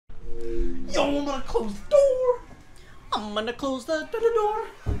Yo, I'm gonna close the door. I'm gonna close the door.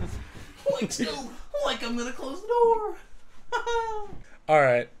 Like so, like I'm gonna close the door.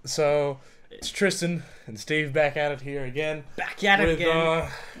 Alright, so it's Tristan and Steve back at it here again. Back at it with, again.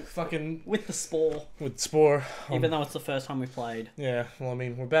 Fucking... With the Spore. With Spore. Even though it's the first time we played. Yeah, well, I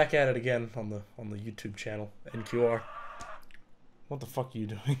mean, we're back at it again on the YouTube channel, NQR. What the fuck are you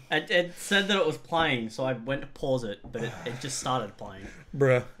doing? It said that it was playing, so I went to pause it, but it just started playing.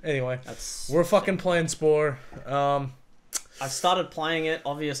 Bruh. Anyway, we're fucking playing Spore. I've started playing it.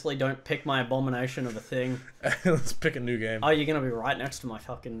 Obviously, don't pick my abomination of a thing. Let's pick a new game. Oh, you're gonna be right next to my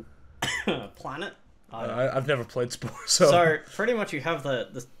fucking planet? I've never played Spore, so... So, pretty much you have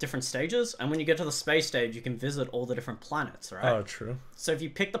the different stages, and when you get to the space stage, you can visit all the different planets, right? Oh, true. So if you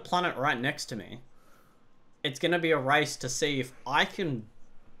pick the planet right next to me, it's gonna be a race to see if I can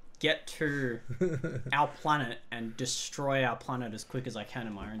get to our planet and destroy our planet as quick as I can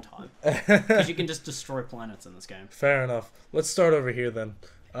in my own time. Because you can just destroy planets in this game. Fair enough. Let's start over here then.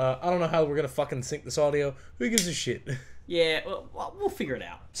 I don't know how we're gonna fucking sync this audio. Who gives a shit? Yeah, we'll figure it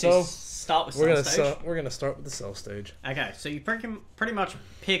out. So start with cell stage. We're gonna start with the cell stage. Okay, so you pretty much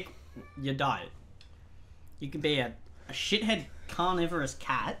pick your diet. You can be a shithead carnivorous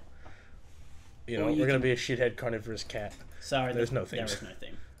cat. You know, we're gonna be a shithead carnivorous cat. Sorry, there's no themes. There is no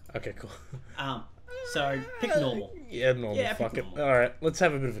theme. Okay, cool. So pick normal. Yeah, normal. Yeah, fuck it. normal. All right, let's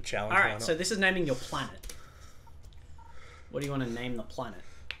have a bit of a challenge. All right, so this is naming your planet. What do you want to name the planet?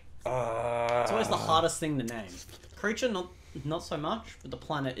 It's always the hardest thing to name. Creature, not so much, but the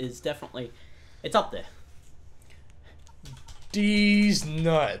planet is definitely, it's up there. These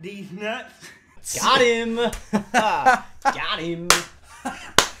nuts. These nuts. Got him. Got him.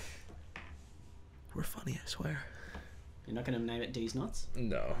 We're funny, I swear. You're not going to name it D's Nuts?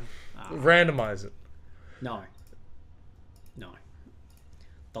 No. Randomize it. No. No.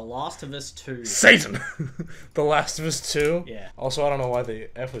 The Last of Us 2. Satan! The Last of Us 2? Yeah. Also, I don't know why the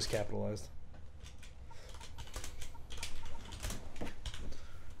F was capitalized.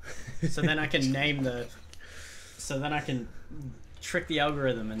 So then I can name the... So then I can trick the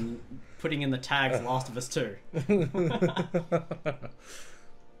algorithm and putting in the tags Last of Us 2.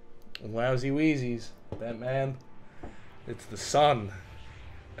 Lousy Wheezies. That man. It's the sun.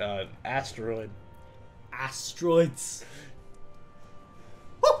 Asteroid. Asteroids.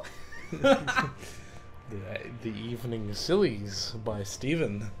 The Evening Sillies by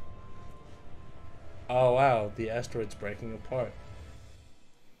Steven. Oh wow, the asteroid's breaking apart.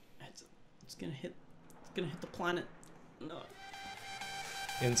 It's gonna hit the planet. No.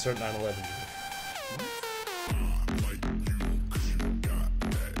 Insert 9/11.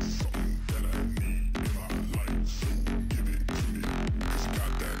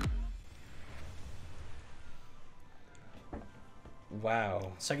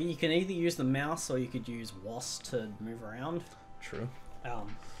 Wow. So you can either use the mouse or you could use WAS to move around. True.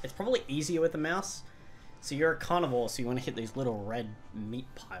 It's probably easier with the mouse. So you're a carnivore, so you want to hit these little red meat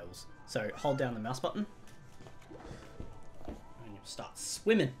piles. So hold down the mouse button. And you start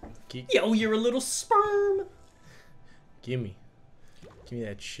swimming. Yo, you're a little sperm! Gimme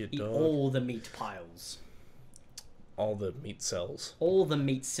that shit, Eat dog. all the meat piles. All the meat cells. All the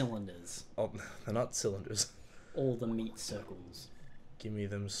meat cylinders. Oh, they're not cylinders. All the meat circles. Give me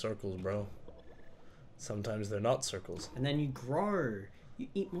them circles, bro. Sometimes they're not circles. And then you grow. You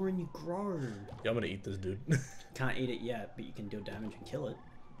eat more and you grow. Yeah, I'm gonna eat this dude. Can't eat it yet, but you can deal damage and kill it.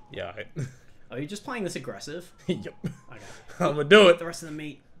 Yeah, Are you just playing this aggressive? Yep. Okay. I'm gonna do it. The rest of the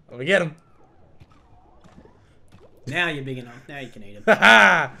meat. I'm gonna get him. Now you're big enough. Now you can eat him.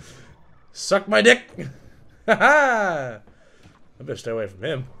 Ha! Suck my dick. Ha! I better stay away from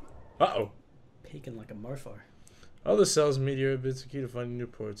him. Uh-oh. Peeking like a mofo. Other cells, meteor bits are key to finding new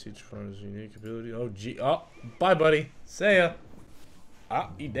ports. Each one has a unique ability. Oh, gee. Oh, bye, buddy. See ya. Ah,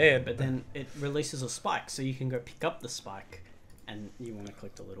 he dead. But then it releases a spike, so you can go pick up the spike, and you want to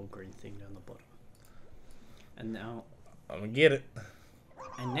click the little green thing down the bottom. And now... I'm gonna get it.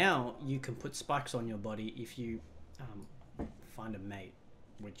 And now you can put spikes on your body if you find a mate,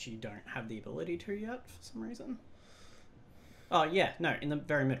 which you don't have the ability to yet for some reason. Oh, yeah. No, in the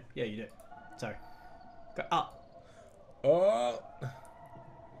very middle. Yeah, you do. So, go up. Oh.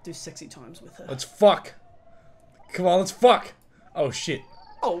 Do sexy times with her. Let's fuck. Come on, let's fuck. Oh, shit.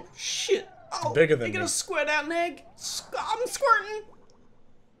 Oh, shit. Oh, bigger than you're gonna me. squirt out an egg? I'm squirting.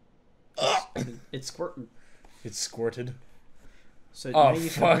 It's squirting. It's squirted. So Oh, now you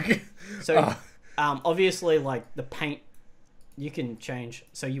fuck. So, obviously, like, the paint, you can change.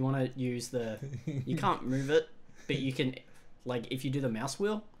 So you want to use the... You can't move it, but you can... Like, if you do the mouse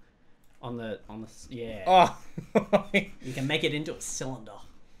wheel, yeah. Oh. You can make it into a cylinder.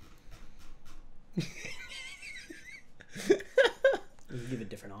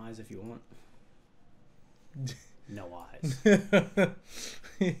 different eyes if you want. No eyes.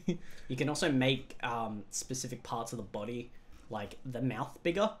 You can also make specific parts of the body, like the mouth,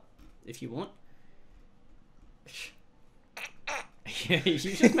 bigger, if you want. You're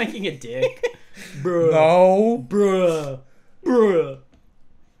just making a dick. Bruh. No. Bruh. Bruh.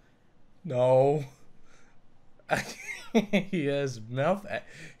 No. He has mouth.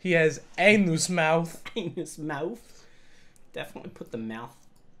 He has anus mouth. Anus mouth. Definitely put the mouth.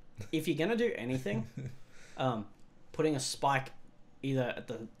 If you're gonna do anything, putting a spike either at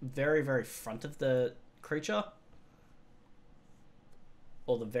the very, very front of the creature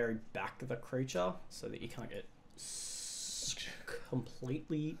or the very back of the creature, so that you can't get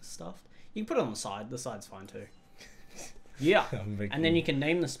completely stuffed. You can put it on the side. The side's fine too. Yeah, and then you can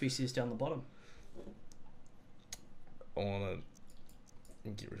name the species down the bottom. I wanna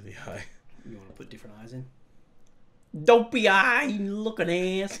get rid of the eye. You want to put different eyes in? Dopey eye looking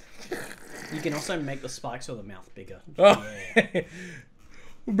ass. You can also make the spikes or the mouth bigger. Oh. Yeah.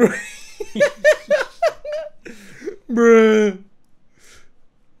 Bruh. Bruh.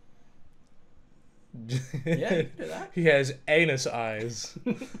 Yeah, you can do that. He has anus eyes.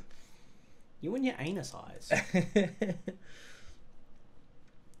 You and your anus eyes.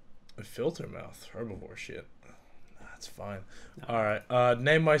 A filter mouth, herbivore shit. That's fine. No. All right.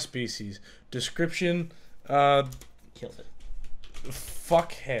 Name my species. Description. Killed it.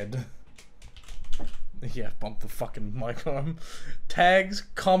 Fuckhead. Yeah, bump the fucking mic arm. Tags,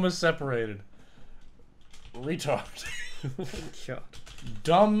 comma separated. Retard. Sure.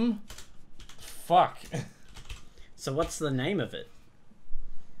 Dumb. Fuck. So what's the name of it?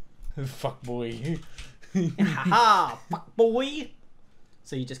 Fuck boy. Haha, fuck boy.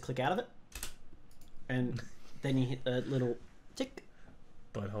 So you just click out of it, and then you hit the little tick.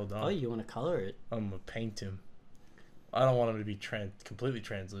 But hold on. Oh, you want to color it? I'm gonna paint him. I don't want him to be completely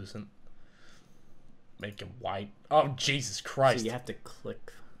translucent. Make him white. Oh, Jesus Christ. So you have to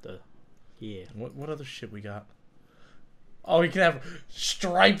click the... Yeah. What other shit we got? Oh, we can have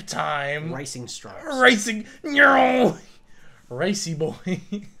stripe time. Racing stripes. Racing. No. Racy boy.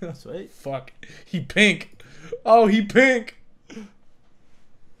 Sweet. Fuck. He pink. Oh, he pink.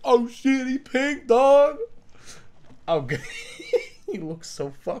 Oh, shit. He pink, dog. Oh, God. He looks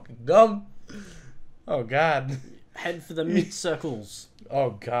so fucking dumb. Oh, God. Head for the meat circles.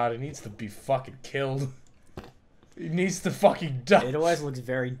 Oh, God. He needs to be fucking killed. He needs to fucking die. It always looks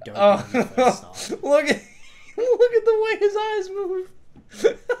very dope when you first start. Look at the way his eyes move.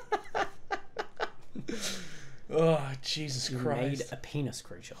 Oh, Jesus Christ. Made a penis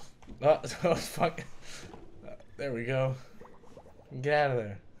creature. Oh, fuck. There we go. Get out of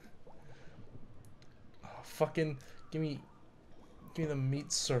there. Oh, fucking give me the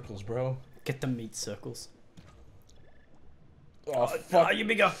meat circles, bro. Get the meat circles. Oh, fuck. Oh, you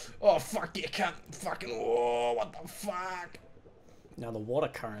bigger. Oh, fuck, you can't fucking... Oh, what the fuck? Now the water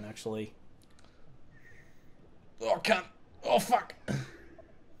current actually... Oh, can't... Oh, fuck.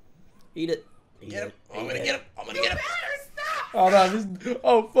 Eat it. Get him. I'm gonna get him. I'm gonna get him. Oh, no, this...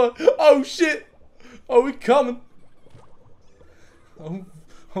 Oh, fuck. Oh, shit. Oh, we coming.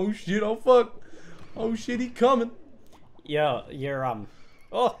 Oh, shit. Oh, fuck. Oh, shit, he coming. Yeah, you're,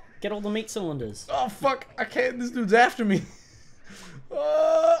 Oh, get all the meat cylinders. Oh, fuck. I can't. This dude's after me.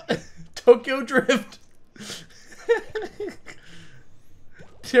 Tokyo Drift.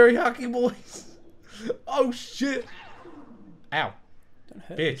 Teriyaki boys. Oh, shit. Ow. Don't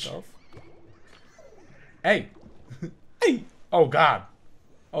hurt Bitch. yourself. Hey. Hey. Oh, God.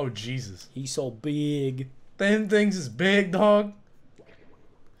 Oh, Jesus. He's so big. Them things is big, dog.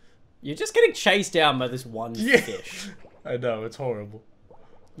 You're just getting chased down by this one fish. I know, it's horrible.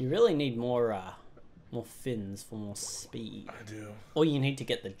 You really need more fins for more speed. I do. Or you need to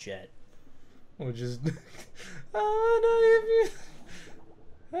get the jet. Or just... I don't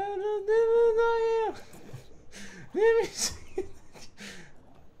Let me see.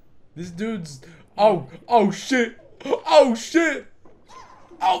 This dude's... Oh, shit. Oh, shit.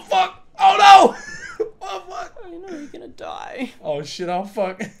 Oh, fuck. Oh, no. Oh, fuck. Oh, you know you're gonna die. Oh, shit. Oh,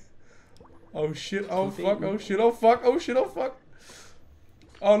 fuck. Oh, shit. Oh, fuck. Oh, shit. Oh, fuck. Oh, shit. Oh, fuck.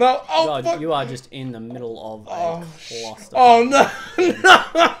 Oh, no. Oh, God, fuck. you are just in the middle of a cluster. Oh, no. No.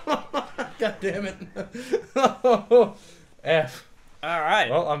 God damn it. F. Alright.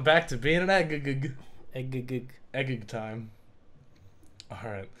 Well, I'm back to being an egg. Egg. Time.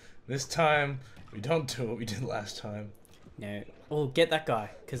 Alright. This time, we don't do what we did last time. No. Oh, get that guy,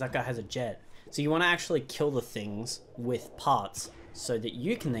 because that guy has a jet. So you want to actually kill the things with parts, so that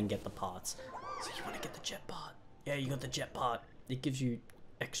you can then get the parts. So you want to get the jet part. Yeah, you got the jet part. It gives you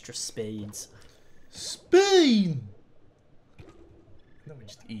extra speeds. Speed! Then we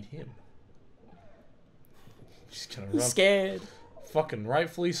just eat him. He's gonna He's run. scared. Fucking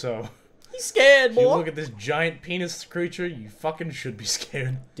rightfully so. He's scared, If you boy. look at this giant penis creature, you fucking should be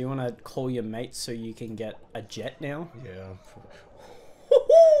scared. Do you want to call your mates so you can get a jet now? Yeah.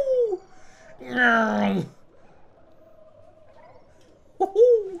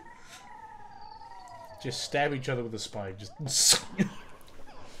 Just stab each other with a spike. Just.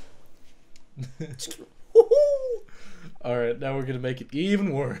 Alright, now we're gonna make it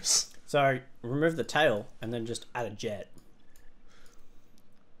even worse. So, remove the tail and then just add a jet.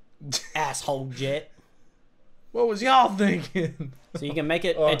 Asshole jet. What was y'all thinking? So you can make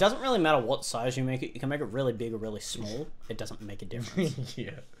it, it doesn't really matter what size you make it. You can make it really big or really small. It doesn't make a difference.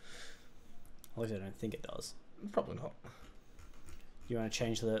 Yeah. At least I don't think it does. Probably not. You want to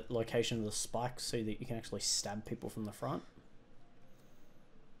change the location of the spikes so that you can actually stab people from the front?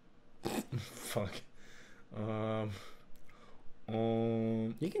 Fuck.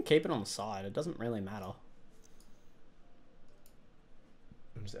 You can keep it on the side. It doesn't really matter.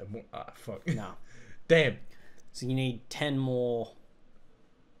 Fuck. No. Damn. So you need 10 more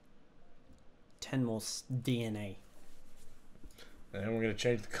DNA. And then we're gonna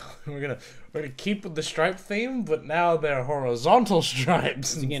change the color. We're gonna keep with the stripe theme, but now they're horizontal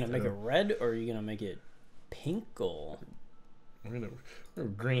stripes. Are you gonna make it red or are you gonna make it pink or? We're gonna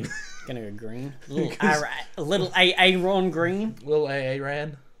green. Gonna go green. Little Aaron green. Little AA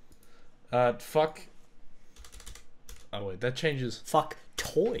ran. Fuck. Oh wait, that changes. Fuck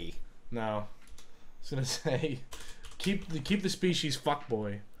toy. No. I was gonna say, keep the species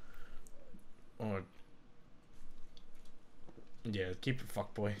fuckboy. Or. Yeah, keep it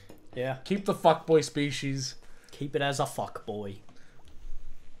fuckboy. Yeah. Keep the fuckboy species. Keep it as a fuck boy.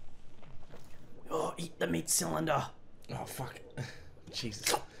 Oh, eat the meat cylinder. Oh fuck.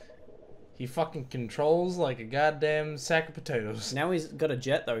 Jesus. He fucking controls like a goddamn sack of potatoes. Now he's got a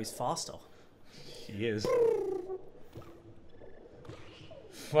jet though, he's faster. He is.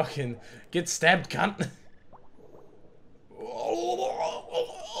 Fucking get stabbed, cunt.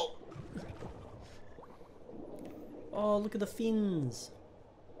 Oh, look at the fins.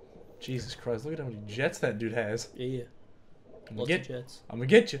 Jesus Christ, look at how many jets that dude has. Yeah. I'm Lots of jets. gonna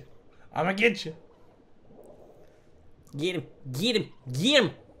get you. I'm gonna get you. Get him. Get him. Get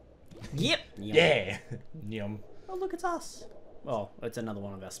him. Yep. Yeah. Yum. Oh, look, it's us. Oh, it's another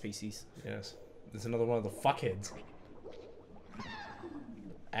one of our species. Yes. There's another one of the fuckheads.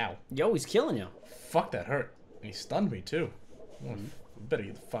 Ow. Yo, he's killing you. Fuck, that hurt. And he stunned me too. Oh, better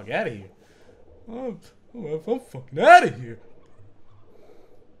get the fuck out of here. Oh, I'm fucking out of here.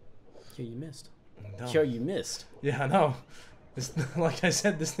 Yo, you missed. No. Yo, you missed. Yeah, I know. This, like I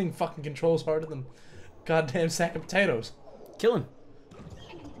said, this thing fucking controls harder than goddamn sack of potatoes. Kill him.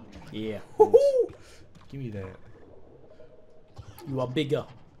 Yeah. Give me that. You are bigger.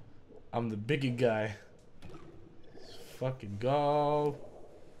 I'm the bigger guy. Let's fucking go.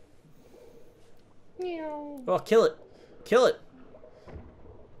 Oh, kill it. Kill it.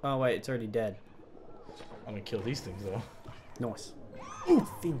 Oh, wait, it's already dead. I'm gonna kill these things though. Nice. Ooh,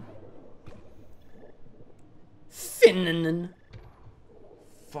 fin. Finnan.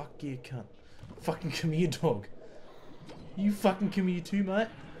 Fuck you, cunt. Fucking come here, dog. You fucking come here too, mate.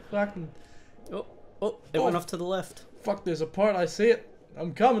 Fucking. Oh, it went off to the left. Fuck, there's a part, I see it.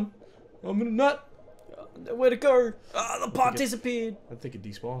 I'm coming. I'm in a nut. Where'd it go? Ah, the part disappeared. I think it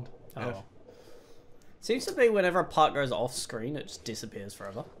despawned. Oh. Seems to be whenever a part goes off screen, it just disappears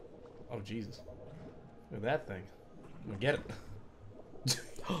forever. Oh, Jesus. Look at that thing. I'm gonna get it.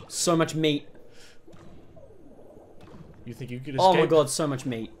 So much meat. You think you could escape? Oh my god, so much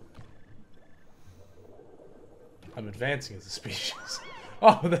meat. I'm advancing as a species.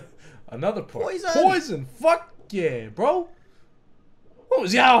 Oh, another part. Poison! Poison! Fuck yeah, bro! What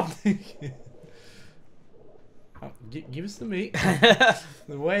was y'all thinking? Give us the meat.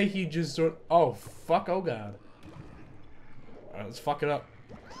 The way he just sort. Oh, fuck, oh god. Alright, let's fuck it up.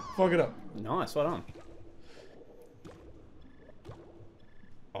 Fuck it up. Nice, well done.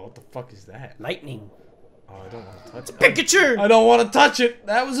 Oh, what the fuck is that? Lightning. Oh, I don't want to touch it. Pikachu! I don't want to touch it!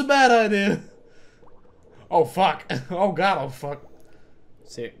 That was a bad idea. Oh, fuck. Oh god, oh fuck.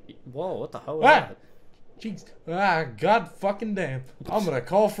 See, whoa, what the hell was Ah! that? Jeez. Ah, god fucking damn. I'm gonna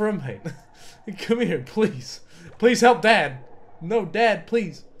call for a mate. Come here, please. Please help Dad. No, Dad,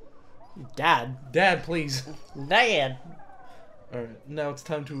 please. Dad. Dad, please. Dad. Alright, now it's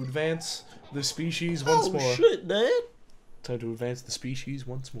time to advance the species once more. Oh shit, Dad. Time to advance the species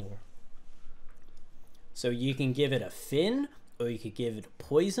once more. So you can give it a fin, or you could give it a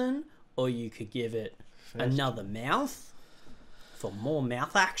poison, or you could give it another mouth for more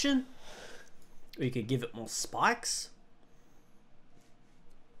mouth action, or you could give it more spikes.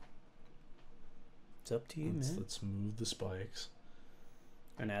 It's up to you, man. Let's move the spikes.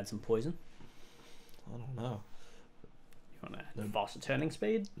 And add some poison. I don't know. You want to add faster turning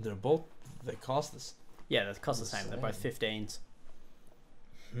speed? They're both. They cost us. Yeah, they cost the same. They're both 15s.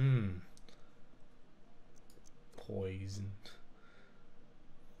 Poison.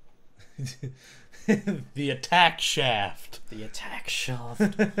 The attack shaft. The attack shaft.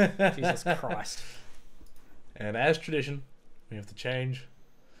 Jesus Christ. And as tradition, we have to change.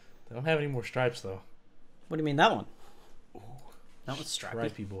 They don't have any more stripes though. What do you mean that one? Ooh, That one's stripy.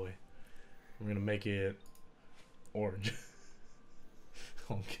 stripy boy. We're gonna make it orange.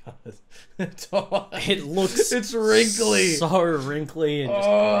 Oh god, It looks it's wrinkly. So wrinkly and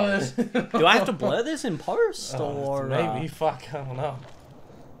just do I have to blur this in post or maybe? Fuck, I don't know.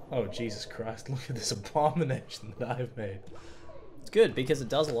 Oh Jesus Christ! Look at this abomination that I've made. It's good because it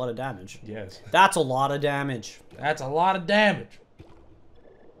does a lot of damage. Yes, That's a lot of damage. that's a lot of damage.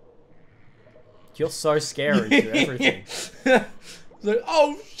 You're so scary through everything. It's like,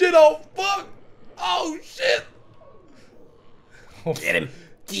 oh shit! Oh fuck! Oh shit! Oh, Get him!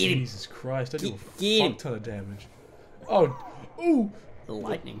 Get him! Jesus Christ! I do a Get him. fuck ton of damage. Oh, ooh! The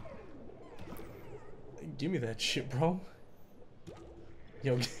lightning. Give me that shit, bro.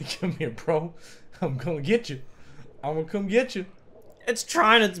 Yo, come here, bro. I'm gonna get you. I'm gonna come get you. It's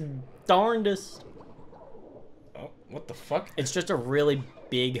trying its darndest. Oh, what the fuck? It's just a really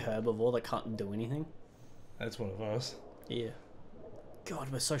big herbivore that can't do anything. That's one of us. Yeah. God,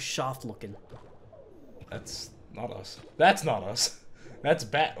 we're so shaft looking. That's not us. That's not us. That's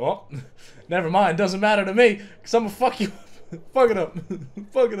bad. Oh, never mind. Doesn't matter to me. Cause I'm gonna fuck you up. Fuck it up.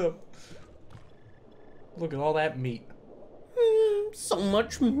 Fuck it up. Look at all that meat. So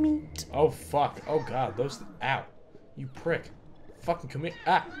much meat. Oh fuck. Oh god. Those. Ow. You prick. Fucking come here.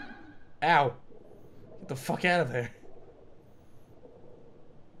 Ah. Ow. Get the fuck out of there.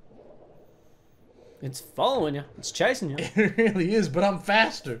 It's following you. It's chasing you. It really is, but I'm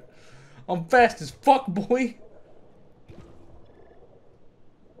faster. I'm fast as fuck, boy.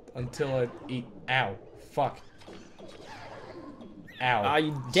 Until I eat. Ow. Fuck. Ow. Ah,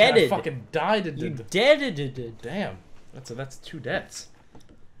 you I deaded. fucking died. You deaded. Damn. That's 2 deaths.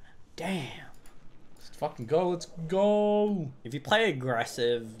 Damn. Let's fucking go. Let's go. If you play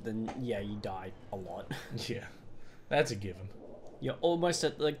aggressive, then yeah, you die a lot. Yeah. That's a given. You're almost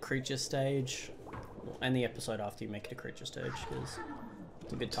at the creature stage. We'll end the episode after you make it a creature stage, because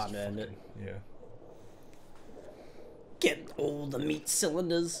it's a good time to end it. Yeah. Get all the meat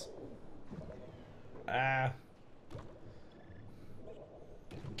cylinders. Ah.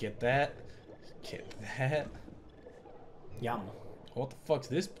 Get that. Get that. Yum. What the fuck's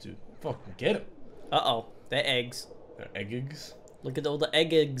this dude? Fucking get him. Uh-oh. They're eggs. They're eggs. Look at all the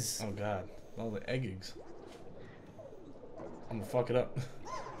eggs. Oh god. All the eggs. I'm gonna fuck it up.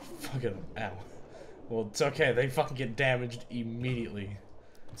 Fuck it up. Ow. Well, it's okay. They fucking get damaged immediately.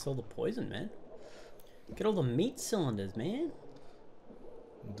 It's all the poison, man. Get all the meat cylinders, man.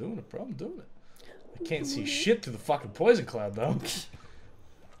 I'm doing it, bro. I'm doing it. I can't see shit through the fucking poison cloud, though.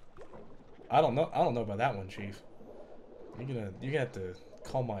 I don't know. I don't know about that one, Chief. You're gonna have to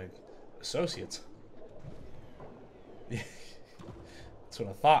call my associates. That's what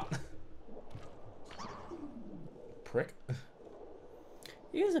I thought. Prick.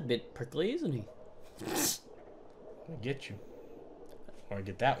 He is a bit prickly, isn't he? I'm gonna get you. Or I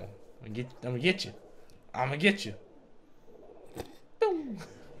get that one. I'm gonna get you. I'm gonna get you. Boom.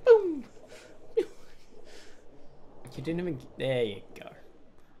 Boom. You didn't even... There you go.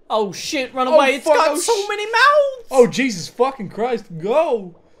 Oh shit, run away. It's fuck, got so many mouths. Oh, Jesus fucking Christ.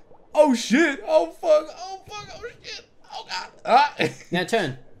 Go. Oh, shit. Oh, fuck. Oh, fuck. Oh, shit. Oh, God. Ah. Now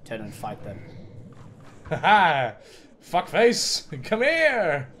turn. Turn and fight them. Haha. Fuckface. Come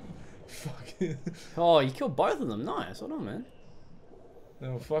here. Fuck. Oh, you killed both of them. Nice. Well done, man.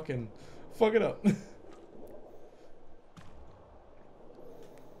 No, fucking. Fuck it up.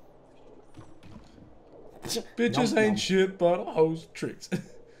 Bitches Nom, ain't nom. shit but hoes tricks.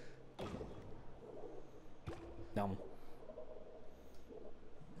 Dumb.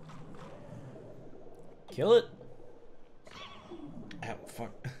 Kill it. Ow,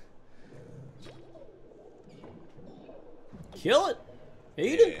 fuck. Kill it.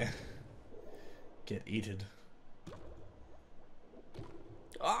 Eat it. Get eated.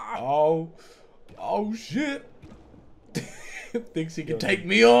 Ah. Oh. Oh, shit. Thinks he can take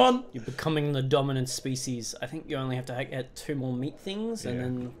me on. You're becoming the dominant species. I think you only have to get 2 more meat things, and Yeah.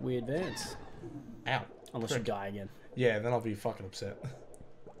 then we advance. Ow. Unless Prick. you die again. Yeah, then I'll be fucking upset.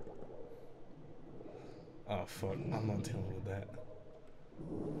 Oh, fuck. I'm not dealing with that.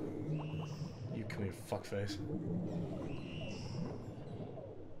 You come here, fuckface.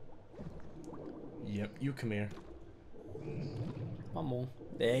 Yep, you come here. One more.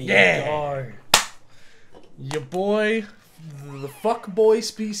 There you Yeah! go. Your boy, the fuck boy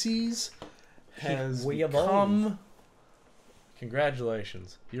species, has We become... evolved.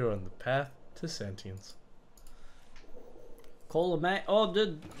 Congratulations. You're on the path to sentience. Call him, mate. Oh,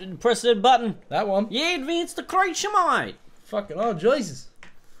 press that button. That one? Yeah, advance the creature, mate. Fucking, oh, Jesus.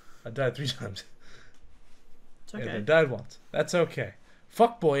 I died 3 times. It's okay. And I died once. That's okay.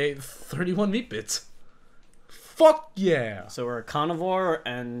 Fuckboy ate 31 meat bits. Fuck yeah. So we're a carnivore,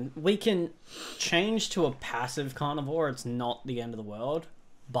 and we can change to a passive carnivore. It's not the end of the world,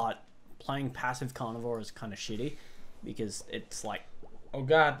 but playing passive carnivore is kind of shitty because it's like Oh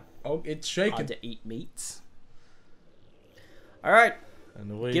god. Oh, it's shaking. hard to eat meats. All right, And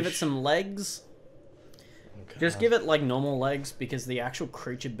the way give it some legs. Okay. Just give it like normal legs because the actual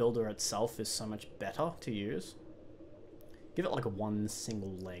creature builder itself is so much better to use. Give it like a 1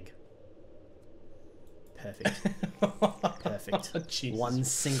 single leg. Perfect. Perfect. Oh, Jesus. 1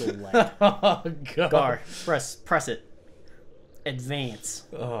 single leg. Oh god. Go. Press it. Advance.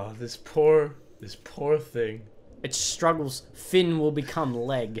 Oh, this poor thing. It struggles. Fin will become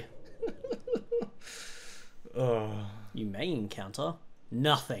leg. Oh. You may encounter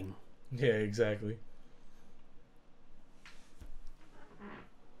nothing. Yeah, exactly.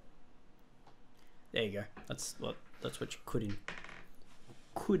 There you go. That's what you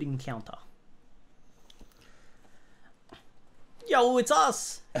could encounter. Yo, it's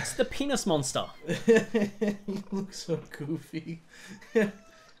us. It's the penis monster. You look so goofy.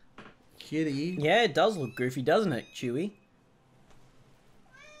 Kitty. Yeah, it does look goofy, doesn't it, Chewie?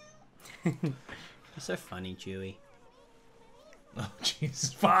 You're so funny, Chewie. Oh,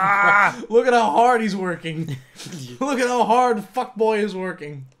 Jesus. Ah! Look at how hard he's working. Look at how hard fuckboy is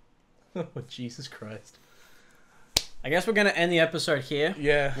working. Oh, Jesus Christ. I guess we're going to end the episode here.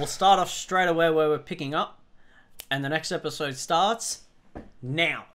 Yeah. We'll start off straight away where we're picking up. And the next episode starts now.